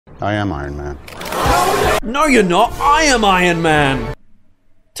I am Iron Man. No, you're not. I am Iron Man.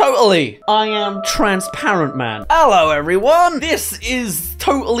 Totally. I am Transparent Man. Hello, everyone. This is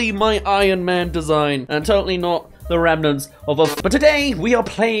totally my Iron Man design and totally not the remnants of a... But today, we are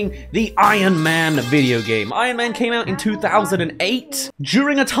playing the Iron Man video game. Iron Man came out in 2008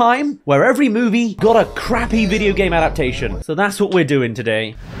 during a time where every movie got a crappy video game adaptation. So that's what we're doing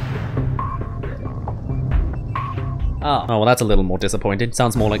today. Oh, well, that's a little more disappointing.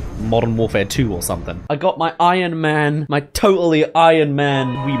 Sounds more like Modern Warfare 2 or something. I got my Iron Man, my totally Iron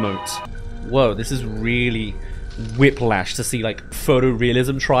Man Wiimote. Whoa, this is really whiplash to see like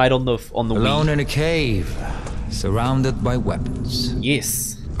photorealism tried on the Alone Wii. in a cave, surrounded by weapons.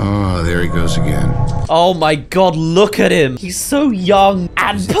 Yes. Oh, there he goes again. Oh my god, look at him. He's so young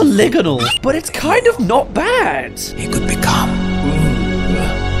and polygonal, but it's kind of not bad. He could become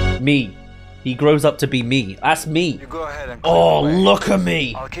Me. He grows up to be me. That's me. You go ahead and Oh, look at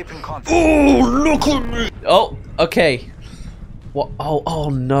me. I'll keep in contact. Oh, look at me. Oh, okay. What? Oh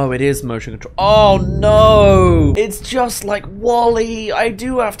no, it is motion control. Oh no. It's just like Wall-E. I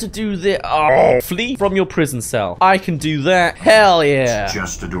do have to do this. Oh, flee from your prison cell. I can do that. Hell yeah. It's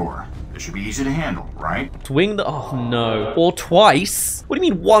just a door. It should be easy to handle, right? Swing the... Oh no. Or twice? What do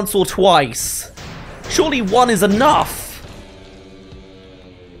you mean once or twice? Surely one is enough.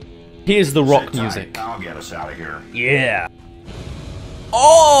 Here's the rock Sit tight. music. I'll get us out of here. Yeah.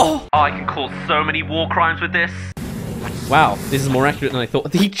 Oh! I can cause so many war crimes with this. Wow, this is more accurate than I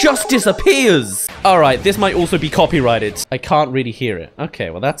thought. He just disappears! Alright, this might also be copyrighted. I can't really hear it.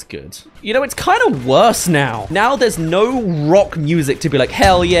 Okay, well that's good. You know, it's kind of worse now. Now there's no rock music to be like,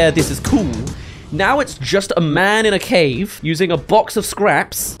 hell yeah, this is cool. Now it's just a man in a cave using a box of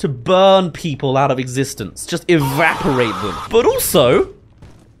scraps to burn people out of existence. Just evaporate them. But also...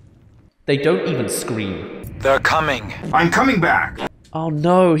 they don't even scream. They're coming. I'm coming back. Oh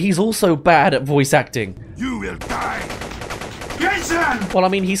no, he's also bad at voice acting. You will die. Jason! Well, I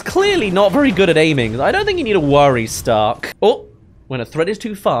mean, he's clearly not very good at aiming. I don't think you need to worry, Stark. Oh, when a threat is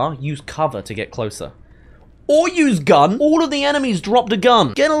too far, use cover to get closer. Or use gun. All of the enemies dropped a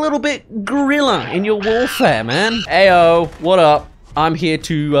gun. Get a little bit guerrilla in your warfare, man. Ayo, what up? I'm here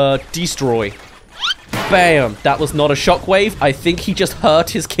to destroy. Bam! That was not a shockwave. I think he just hurt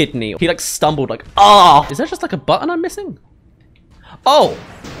his kidney. He like stumbled like, ah! Is that just like a button I'm missing? Oh!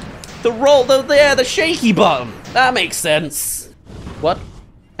 The shaky button. That makes sense. What?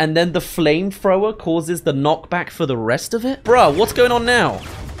 And then the flamethrower causes the knockback for the rest of it? Bruh, what's going on now?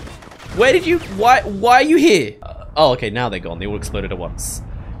 Where did you, why are you here? Oh, okay, now they're gone. They all exploded at once.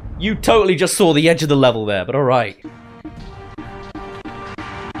 You totally just saw the edge of the level there, but alright.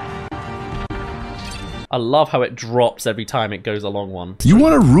 I love how it drops every time it goes along one. You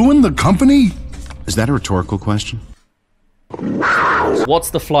want to ruin the company? Is that a rhetorical question?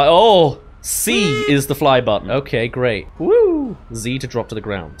 What's the fly? Oh, C is the fly button. Okay, great. Woo! Z to drop to the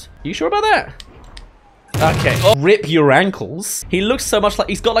ground. You sure about that? Okay. Oh, rip your ankles. He looks so much like,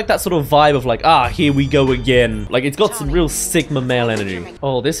 he's got like that sort of vibe of like, ah, here we go again. Like, it's got some real Sigma male energy.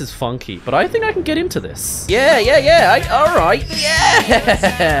 Oh, this is funky, but I think I can get into this. Yeah. All right,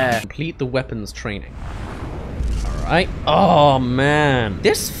 yeah. Complete the weapons training. Right. Oh man,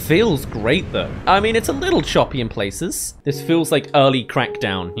 this feels great though. I mean, it's a little choppy in places. This feels like early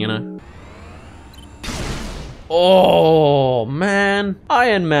Crackdown, you know? Oh man,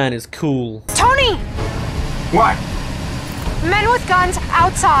 Iron Man is cool. Tony! What? Men with guns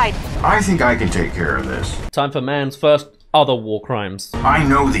outside. I think I can take care of this. Time for man's first other war crimes. I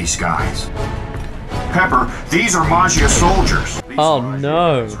know these guys. Pepper, these are Maggia soldiers. These Oh Maggia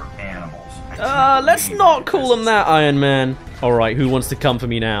no. guys are animals. Let's not call them that, Iron Man. All right, who wants to come for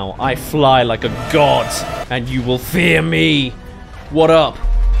me now? I fly like a god, and you will fear me. What up?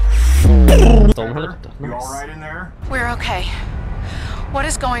 Pepper, you all right in there? We're okay. What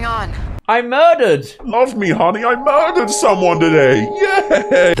is going on? I murdered. Love me, honey, I murdered someone today.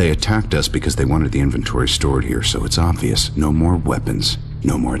 Yeah. They attacked us because they wanted the inventory stored here, so it's obvious. No more weapons,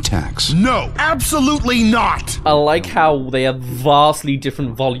 no more attacks. No, absolutely not. I like how they have vastly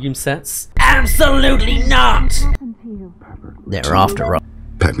different volume sets. Absolutely not. They're after us.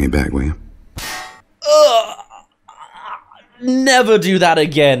 Pack me a bag, will you? Never do that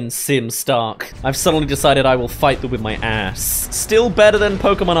again, Sim Stark. I've suddenly decided I will fight them with my ass. Still better than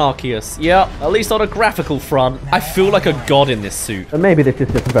Pokemon Arceus. Yep, at least on a graphical front. I feel like a god in this suit. And maybe this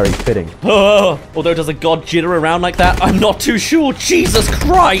is just very fitting. Although does a god jitter around like that? I'm not too sure. Jesus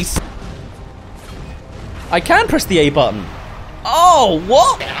Christ! I can press the A button. Oh,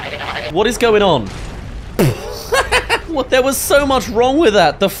 what? What is going on? What? There was so much wrong with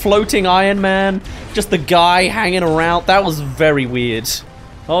that. The floating Iron Man, just the guy hanging around. That was very weird.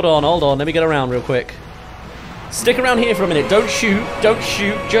 Hold on, hold on. Let me get around real quick. Stick around here for a minute. Don't shoot. Don't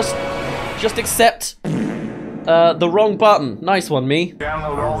shoot. Just accept the wrong button. Nice one, me.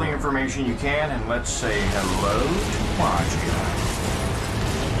 Download all the information you can and let's say hello to Magia.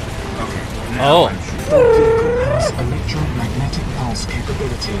 Okay, now I'm sure. The vehicle has electromagnetic pulse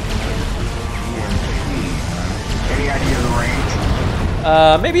capability. Any idea of the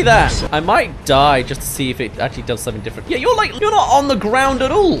range? Maybe that. I might die just to see if it actually does something different. Yeah, you're not on the ground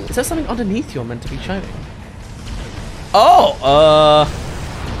at all. Is there something underneath you're meant to be showing? Oh,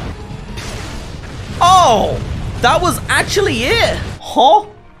 oh, that was actually it. Huh?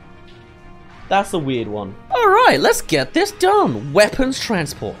 That's a weird one. All right, let's get this done. Weapons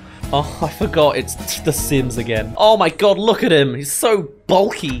transport. Oh, I forgot it's The Sims again. Oh my god, look at him. He's so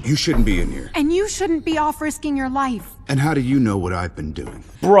bulky. You shouldn't be in here. And you shouldn't be off risking your life. And how do you know what I've been doing?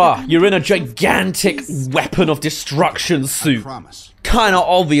 Bruh, you're in a gigantic weapon of destruction suit. Promise. Kinda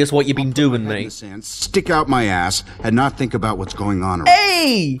obvious what you've been doing, In the mate. sand, stick out my ass, and not think about what's going on around.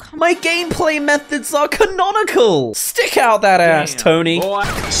 Hey! My gameplay methods are canonical! Stick out that ass, Tony.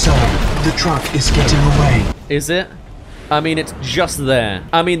 Sir, the truck is getting away. Is it? I mean, it's just there.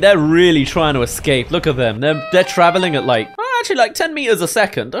 I mean, they're really trying to escape. Look at them. They're traveling at actually like 10 meters a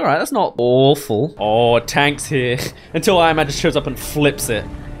second. All right, that's not awful. Oh, a tank's here. Until Ironman just shows up and flips it.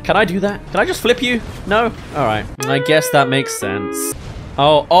 Can I do that? Can I just flip you? No? All right. I guess that makes sense.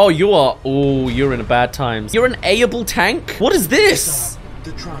 Oh, you're in a bad times. You're an A-able tank? What is this?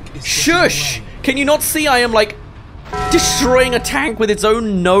 The truck is Shush! getting away. Can you not see I am like destroying a tank with its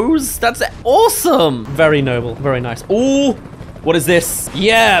own nose? That's awesome! Very noble, very nice. Ooh, what is this?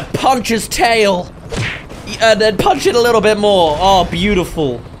 Yeah, punch his tail! And then punch it a little bit more. Oh,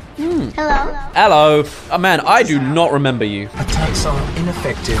 beautiful. Hello. Hello. Oh, man, I do not remember you. Attacks are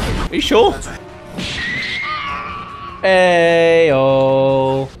ineffective. Are you sure?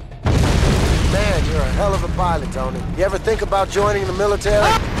 Hey-oh. Man, you're a hell of a pilot, Tony. You ever think about joining the military?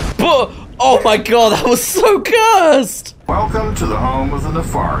 Oh my god, that was so cursed! Welcome to the home of the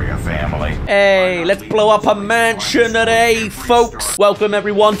Nefaria family. Hey, let's blow up a mansion today, folks. Welcome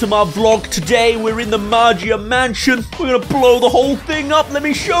everyone to my vlog. Today we're in the Magia mansion. We're gonna blow the whole thing up. Let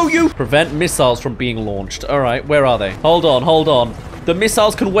me show you. Prevent missiles from being launched. All right, where are they? Hold on, hold on. The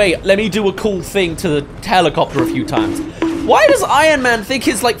missiles can wait. Let me do a cool thing to the helicopter a few times. Why does Iron Man think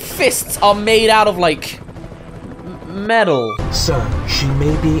his like fists are made out of like metal? Sir, she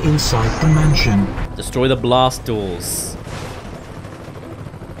may be inside the mansion. Destroy the blast doors.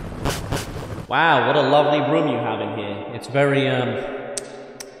 Wow, what a lovely room you have in here. It's very,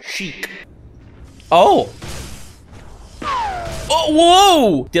 chic. Oh! Oh,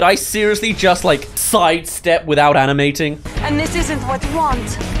 whoa! Did I seriously just, like, sidestep without animating? And this isn't what you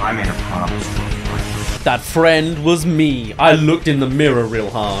want. I made a promise to a friend. That friend was me. I looked in the mirror real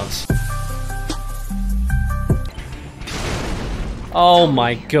hard. Oh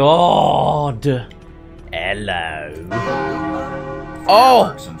my god. Hello.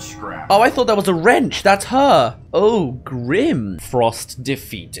 Oh! Oh, I thought that was a wrench. That's her. Oh, grim. Frost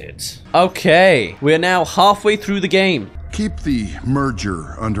defeated. Okay, we're now halfway through the game. Keep the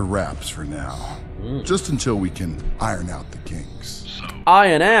merger under wraps for now. Just until we can iron out the kinks.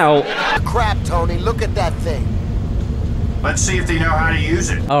 Iron out? Crap, Tony, look at that thing. Let's see if they know how to use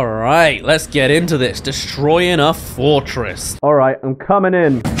it. All right, let's get into this. Destroying a fortress. All right, I'm coming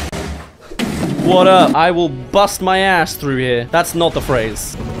in. What up? I will bust my ass through here. That's not the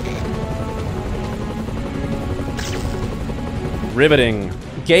phrase. Riveting.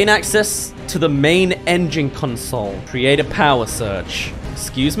 Gain access to the main engine console. Create a power surge.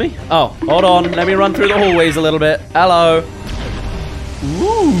 Excuse me? Oh, hold on. Let me run through the hallways a little bit. Hello.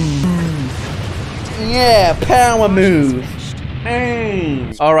 Ooh. Yeah, power move.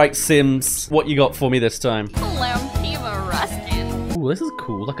 All right, Sims. What you got for me this time? Ooh, this is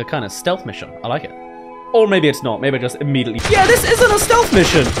cool. Like a kind of stealth mission. I like it. Or maybe it's not. Maybe I just immediately... Yeah, this isn't a stealth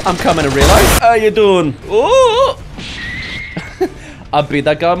mission. I'm coming to realize. How you doing? Ooh. I beat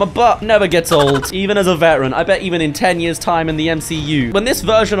that guy on my butt. Never gets old. Even as a veteran. I bet even in 10 years' time in the MCU. When this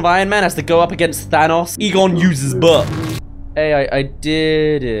version of Iron Man has to go up against Thanos, he gonna use his butt. Hey, I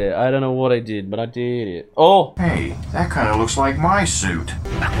did it. I don't know what I did, but I did it. Oh! Hey, that kind of looks like my suit.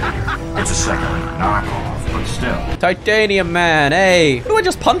 It's a second knockoff, but still. Titanium Man, hey! Why do I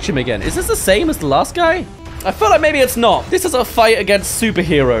just punch him again? Is this the same as the last guy? I feel like maybe it's not. This is a fight against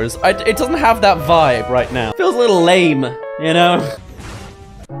superheroes. It doesn't have that vibe right now. Feels a little lame, you know?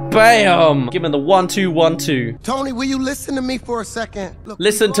 Bam! Give him the 1-2-1-2. Tony, will you listen to me for a second? Look,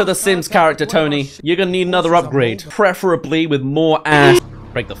 Listen to the Sims character, Tony. You're gonna need another upgrade. Preferably with more ass.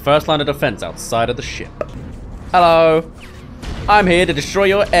 Break the first line of defense outside of the ship. Hello. I'm here to destroy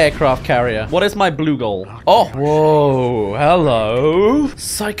your aircraft carrier. What is my blue goal? Oh, whoa, hello.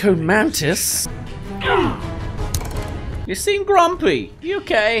 Psycho Mantis. You seem grumpy. You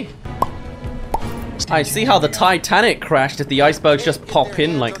okay? I see how the Titanic crashed if the icebergs just pop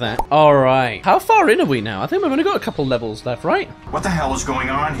in like that. Alright. How far in are we now? I think we've only got a couple levels left, right? What the hell is going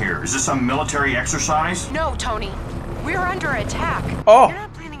on here? Is this some military exercise? No, Tony. We're under attack. Oh. You're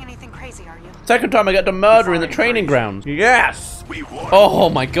not planning anything crazy, are you? Second time I get to murder in the training ground. Yes! Oh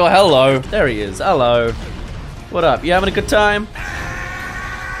my god, hello. There he is. Hello. What up? You having a good time?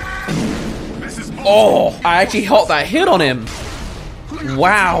 Oh, I actually got that hit on him.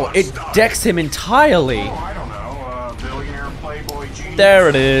 Wow, it decks him entirely. I don't know, billionaire playboy genius. There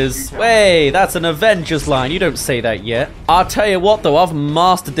it is. Wait, that's an Avengers line. You don't say that yet. I'll tell you what though, I've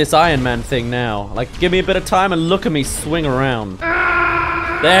mastered this Iron Man thing now. Like, give me a bit of time and look at me swing around.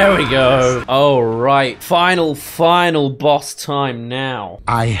 There we go. All right, final boss time now.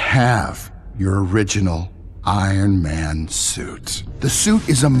 I have your original Iron Man suit. The suit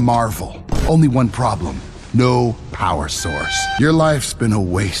is a marvel. Only one problem. No power source. Your life's been a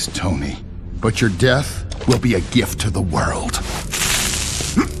waste, Tony. But your death will be a gift to the world.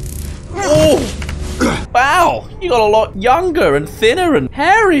 Oh! Wow! You got a lot younger and thinner and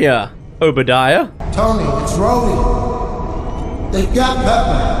hairier, Obadiah. Tony, it's Rhodey. They've got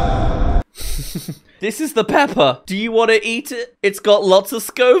pepper. This is the pepper. Do you want to eat it? It's got lots of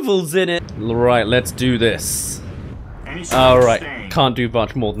Scovilles in it. Right, let's do this. Alright, can't do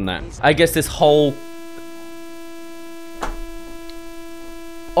much more than that. I guess this whole...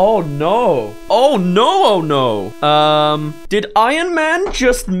 Oh no. Oh no, oh no. Did Iron Man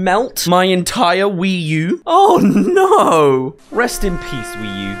just melt my entire Wii U? Oh no. Rest in peace,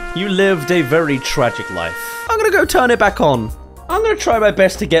 Wii U. You lived a very tragic life. I'm gonna go turn it back on. I'm gonna try my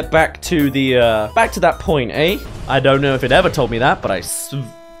best to get back to the, back to that point, eh? I don't know if it ever told me that, but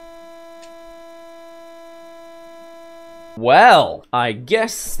well, I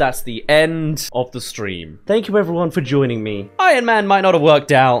guess that's the end of the stream. Thank you everyone for joining me. Iron Man might not have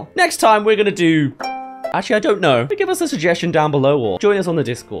worked out. Next time we're gonna do... Actually, I don't know. Give us a suggestion down below or join us on the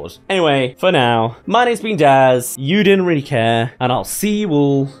Discord. Anyway, for now, my name's been Daz. You didn't really care. And I'll see you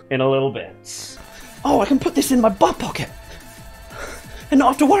all in a little bit. Oh, I can put this in my butt pocket. And not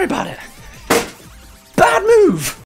have to worry about it. Bad move!